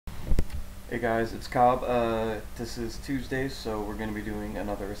Hey guys, it's Cobb. This is Tuesday, so we're going to be doing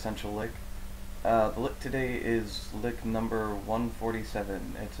another essential lick. The lick today is lick number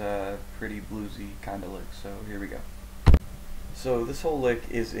 147. It's a pretty bluesy kind of lick, so here we go. So this whole lick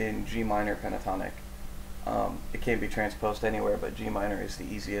is in G minor pentatonic. It can't be transposed anywhere, but G minor is the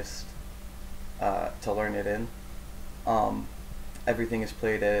easiest to learn it in. Everything is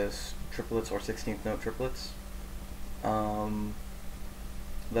played as triplets or 16th note triplets.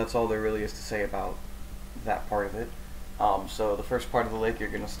 That's all there really is to say about that part of it. So the first part of the lick, you're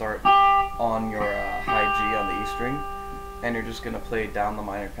going to start on your high G on the E string, and you're just going to play down the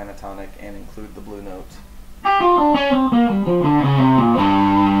minor pentatonic and include the blue notes.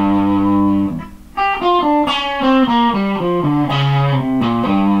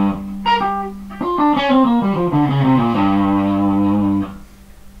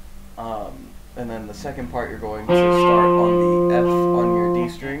 And then the second part, you're going to start on the F on your D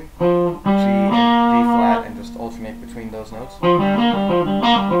string, G and D flat, and just alternate between those notes.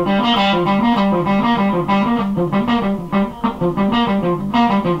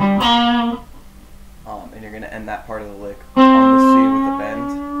 And you're going to end that part of the lick on the C with a bend.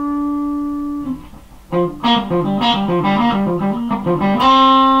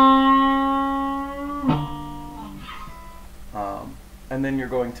 And then you're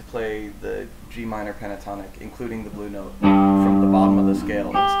going to play the G minor pentatonic, including the blue note, from the bottom of the scale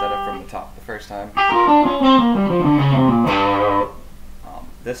instead of from the top the first time.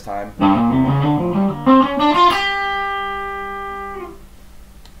 This time,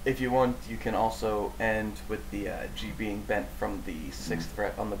 if you want, you can also end with the G being bent from the 6th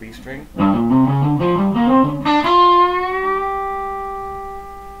fret on the B string.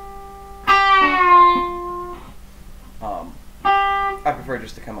 I prefer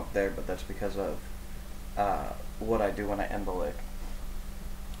just to come up there, but that's because of what I do when I end the lick.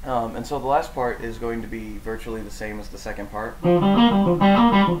 And so the last part is going to be virtually the same as the second part.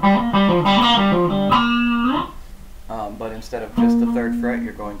 But instead of just the 3rd fret,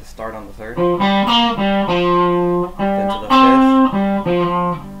 you're going to start on the 3rd, then to the 5th,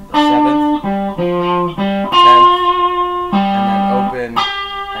 the 7th, 10th, and then open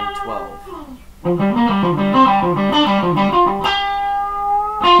and 12.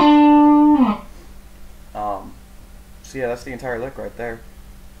 So yeah, that's the entire lick right there.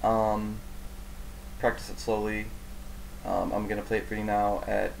 Practice it slowly. I'm going to play it for you now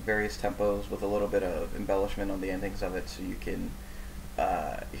at various tempos with a little bit of embellishment on the endings of it, so you can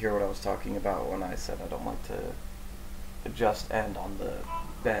hear what I was talking about when I said I don't like to just end on the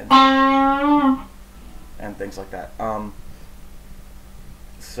bend and things like that.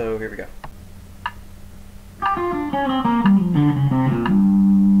 So here we go.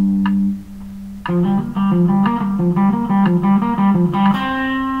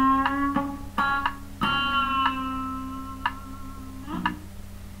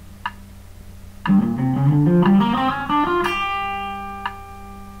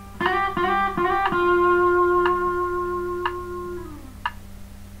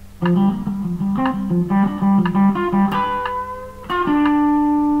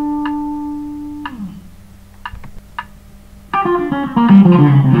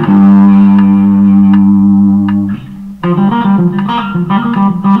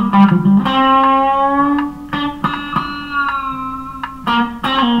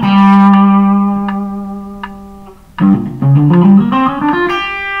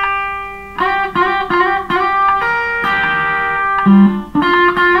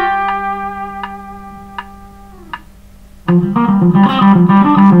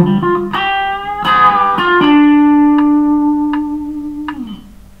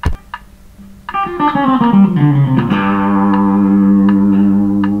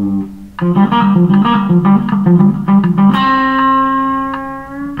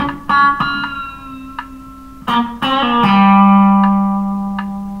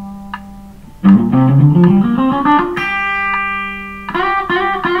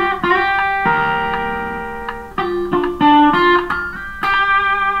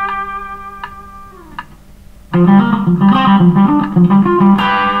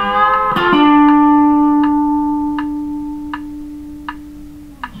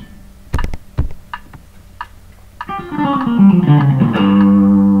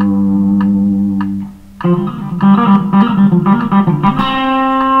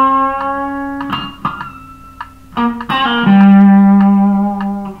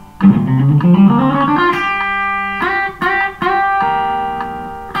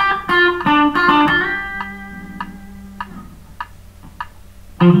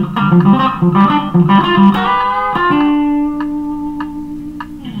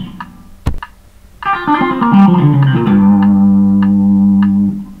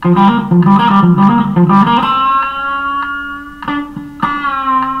 So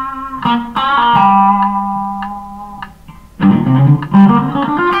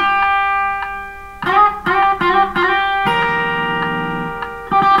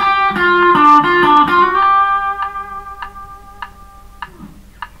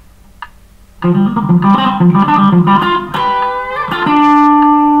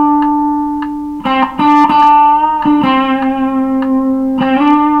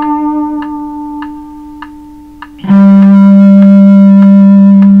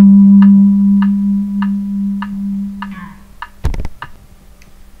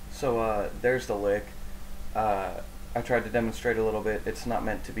there's the lick. I tried to demonstrate a little bit. It's not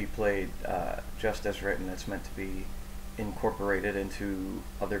meant to be played just as written. It's meant to be incorporated into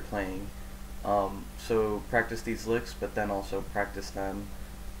other playing. So practice these licks, but then also practice them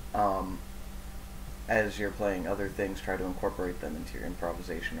as you're playing other things. Try to incorporate them into your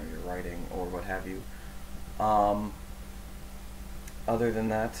improvisation or your writing or what have you. Other than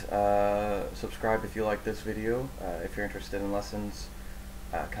that, subscribe if you like this video. If you're interested in lessons,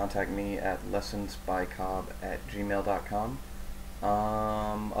 contact me at lessonsbycobb@gmail.com.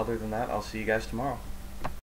 Other than that, I'll see you guys tomorrow.